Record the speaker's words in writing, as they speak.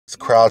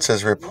Krauts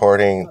is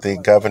reporting the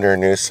Governor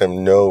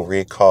Newsom no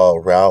recall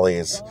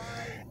rallies.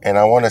 And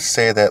I want to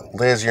say that,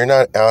 Liz, you're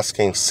not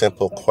asking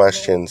simple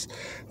questions.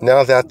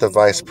 Now that the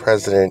vice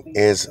president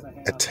is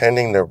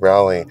attending the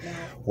rally,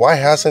 why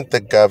hasn't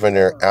the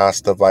governor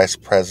asked the vice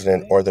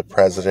president or the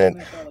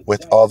president,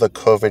 with all the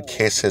COVID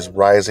cases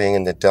rising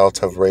and the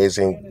Delta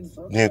raising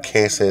new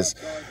cases,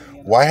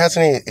 why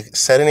hasn't he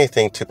said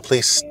anything to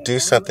please do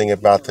something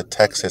about the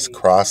Texas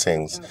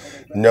crossings,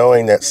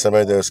 knowing that some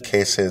of those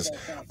cases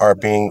are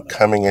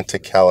coming into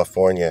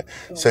California?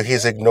 So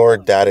he's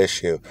ignored that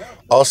issue.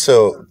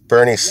 Also,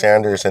 Bernie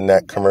Sanders in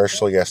that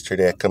commercial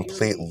yesterday, a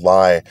complete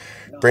lie,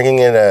 bringing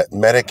in a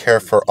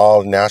Medicare for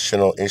all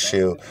national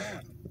issue,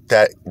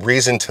 that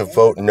reason to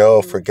vote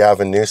no for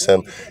Gavin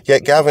Newsom.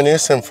 Yet Gavin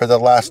Newsom, for the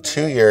last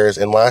 2 years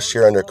and last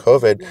year under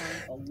COVID,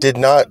 did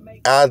not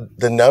add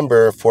the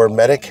number for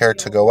Medicare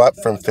to go up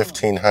from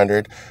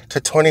 $1,500 to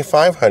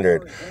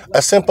 $2,500.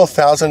 A simple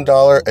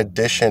 $1,000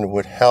 addition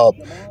would help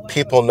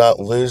people not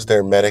lose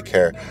their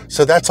Medicare.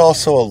 So that's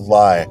also a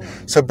lie.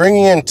 So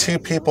bringing in two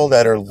people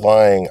that are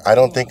lying, I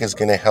don't think is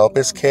going to help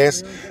his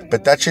case,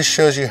 but that just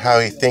shows you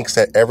how he thinks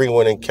that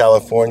everyone in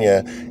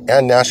California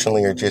and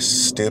nationally are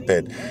just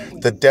stupid.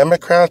 The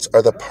Democrats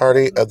are the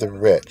party of the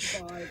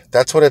rich.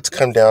 That's what it's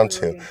come down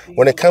to.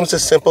 When it comes to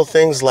simple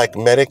things like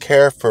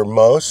Medicare for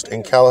most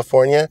in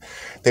California,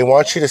 they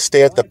want you to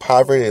stay at the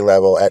poverty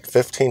level at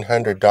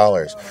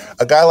 $1,500.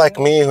 A guy like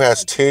me who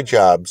has 2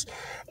 jobs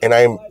and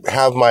I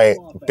have my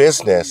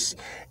business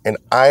and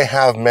I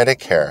have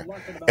Medicare,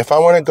 if I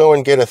want to go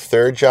and get a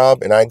 3rd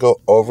job and I go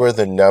over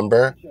the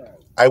number,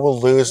 I will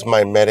lose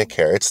my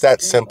Medicare. It's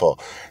that simple.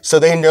 So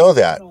they know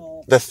that.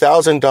 The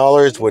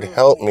 $1,000 would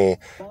help me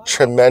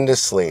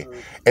tremendously,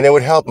 and it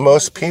would help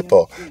most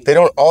people. They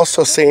don't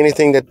also say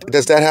anything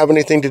does that have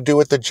anything to do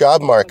with the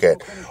job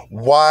market?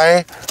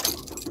 Why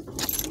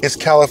is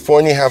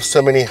California have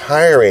so many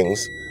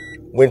hirings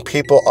when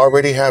people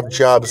already have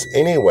jobs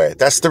anyway?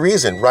 That's the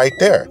reason right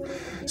there.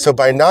 So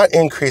by not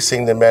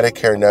increasing the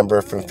Medicare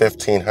number from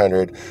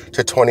 $1,500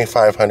 to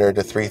 $2,500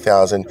 to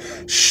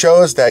 $3,000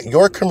 shows that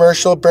your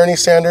commercial, Bernie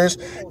Sanders,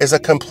 is a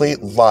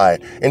complete lie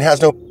and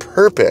has no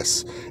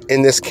purpose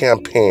in this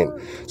campaign.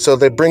 So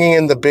they're bringing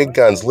in the big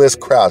guns. Liz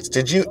Krauts,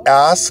 did you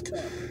ask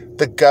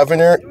the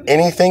governor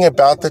anything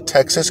about the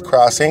Texas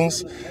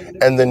crossings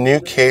and the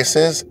new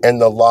cases and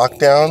the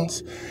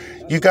lockdowns?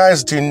 You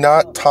guys do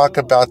not talk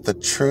about the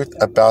truth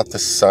about the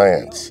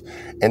science.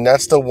 And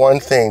that's the one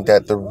thing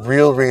that the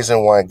real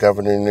reason why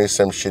Governor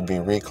Newsom should be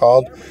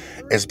recalled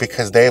is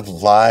because they've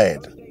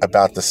lied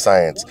about the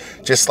science.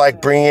 Just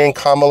like bringing in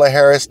Kamala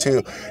Harris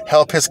to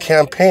help his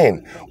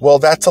campaign. Well,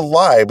 that's a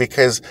lie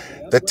because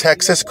the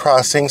Texas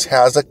crossings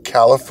has a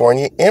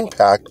California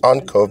impact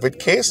on COVID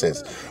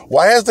cases.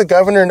 Why has the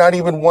governor not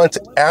even once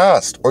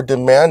asked or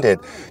demanded,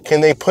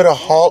 can they put a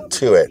halt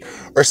to it?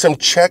 Or some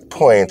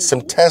checkpoints,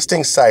 some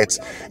testing sites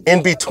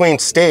in between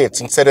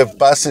states instead of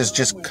buses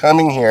just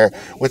coming here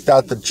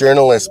without the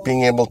journalists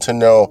being able to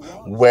know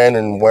when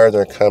and where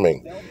they're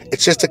coming.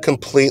 It's just a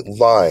complete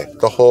lie.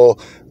 The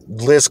whole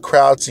Liz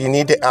Krauts, you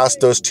need to ask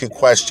those 2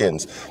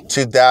 questions.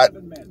 To that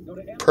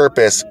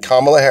purpose,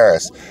 Kamala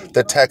Harris,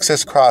 the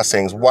Texas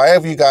crossings, why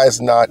have you guys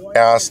not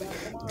asked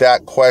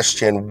that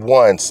question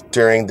once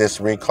during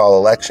this recall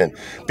election?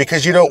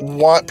 Because you don't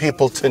want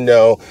people to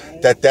know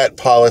that that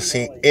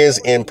policy is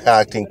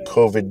impacting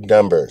COVID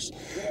numbers.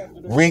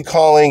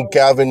 Recalling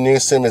Gavin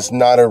Newsom is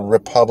not a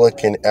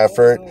Republican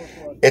effort.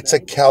 It's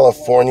a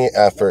California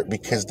effort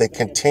because they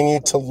continue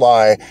to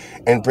lie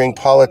and bring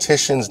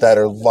politicians that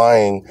are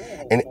lying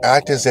and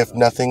act as if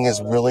nothing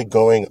is really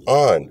going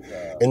on.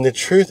 And the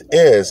truth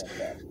is,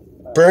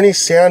 Bernie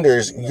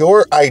Sanders,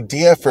 your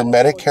idea for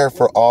Medicare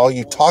for all,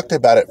 you talked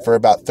about it for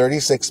about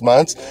 36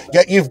 months,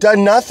 yet you've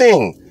done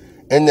nothing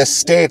in the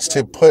states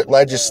to put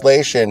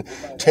legislation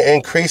to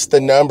increase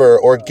the number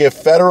or give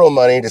federal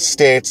money to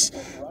states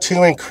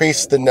to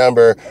increase the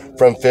number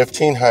from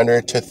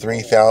 1,500 to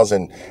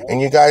 3,000. And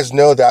you guys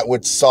know that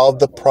would solve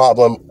the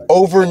problem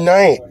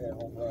overnight.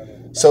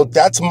 So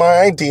that's my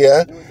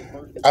idea.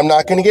 I'm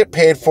not going to get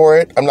paid for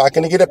it. I'm not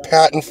going to get a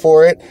patent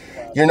for it.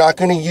 You're not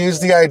going to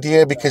use the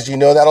idea because you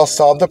know that'll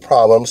solve the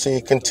problem, so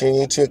you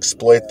continue to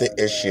exploit the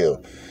issue.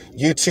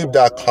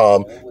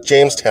 YouTube.com,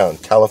 Jamestown,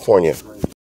 California.